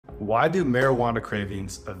Why do marijuana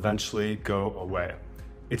cravings eventually go away?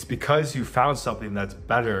 It's because you found something that's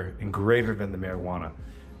better and greater than the marijuana.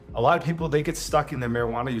 A lot of people, they get stuck in their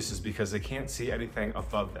marijuana uses because they can't see anything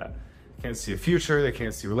above that. They can't see a future, they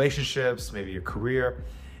can't see relationships, maybe a career.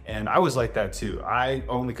 And I was like that too. I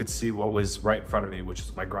only could see what was right in front of me, which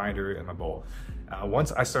is my grinder and my bowl.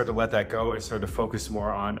 Once I started to let that go and started to focus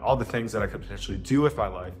more on all the things that I could potentially do with my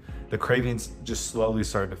life, the cravings just slowly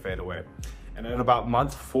started to fade away. And at about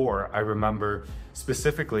month 4, I remember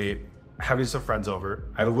specifically having some friends over.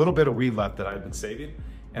 I had a little bit of weed left that I had been saving.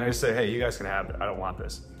 And I just said, hey, you guys can have it. I don't want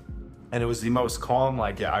this. And it was the most calm,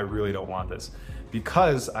 like, yeah, I really don't want this.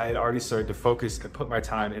 Because I had already started to focus and put my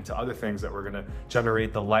time into other things that were gonna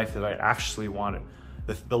generate the life that I actually wanted.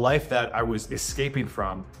 The life that I was escaping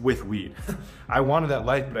from with weed. I wanted that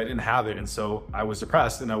life, but I didn't have it. And so I was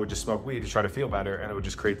depressed and I would just smoke weed to try to feel better. And it would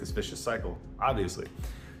just create this vicious cycle, obviously.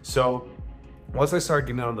 So once I started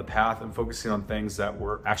getting on the path and focusing on things that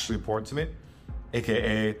were actually important to me,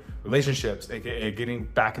 AKA relationships, AKA getting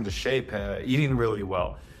back into shape, eating really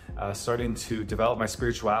well, starting to develop my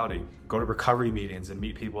spirituality, go to recovery meetings and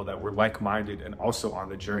meet people that were like-minded and also on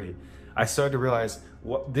the journey, I started to realize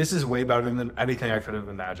this is way better than anything I could have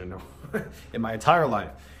imagined in my entire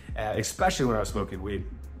life, especially when I was smoking weed.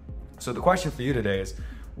 So the question for you today is,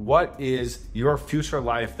 what is your future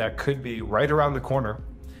life that could be right around the corner,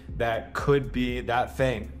 that could be that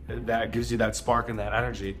thing that gives you that spark and that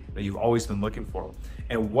energy that you've always been looking for?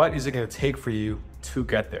 And what is it going to take for you to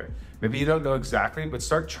get there? Maybe you don't know exactly, but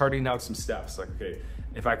start charting out some steps. Like, okay,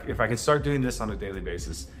 if I can start doing this on a daily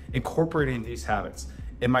basis, incorporating these habits,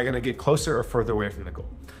 am I going to get closer or further away from the goal?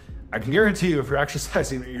 I can guarantee you, if you're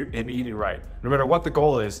exercising and eating right, no matter what the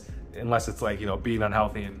goal is, unless it's like, being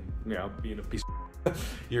unhealthy and, being a piece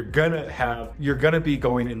of you're gonna be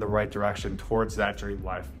going in the right direction towards that dream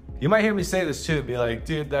life. You might hear me say this too, be like,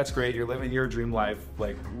 dude, that's great. You're living your dream life.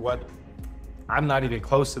 Like, what? I'm not even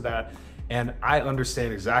close to that. And I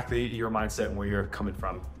understand exactly your mindset and where you're coming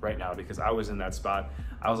from right now, because I was in that spot.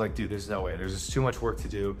 I was like, dude, there's no way. There's just too much work to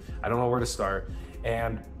do. I don't know where to start.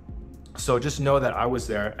 And so just know that I was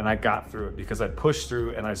there and I got through it because I pushed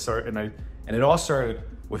through and and it all started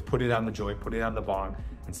with putting down the joint, putting down the bong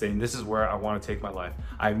and saying, this is where I want to take my life.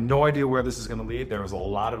 I have no idea where this is going to lead. There was a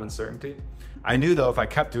lot of uncertainty. I knew though, if I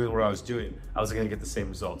kept doing what I was doing, I was going to get the same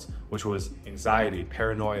results, which was anxiety,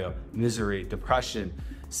 paranoia, misery, depression,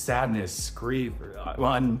 sadness, grief,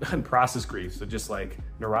 unprocessed grief. So just like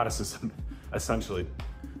neuroticism, essentially.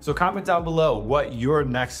 So comment down below what your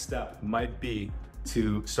next step might be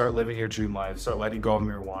to start living your dream life, start letting go of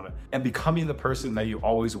marijuana, and becoming the person that you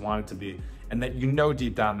always wanted to be, and that you know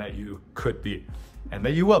deep down that you could be, and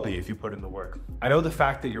that you will be if you put in the work. I know the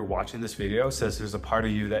fact that you're watching this video says there's a part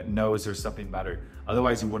of you that knows there's something better.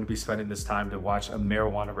 Otherwise, you wouldn't be spending this time to watch a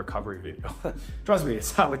marijuana recovery video. Trust me,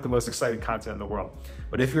 it's not like the most exciting content in the world.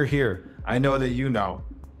 But if you're here, I know that you know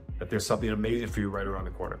that there's something amazing for you right around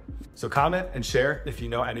the corner. So comment and share if you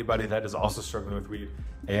know anybody that is also struggling with weed,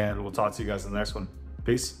 and we'll talk to you guys in the next one.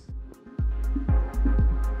 Peace.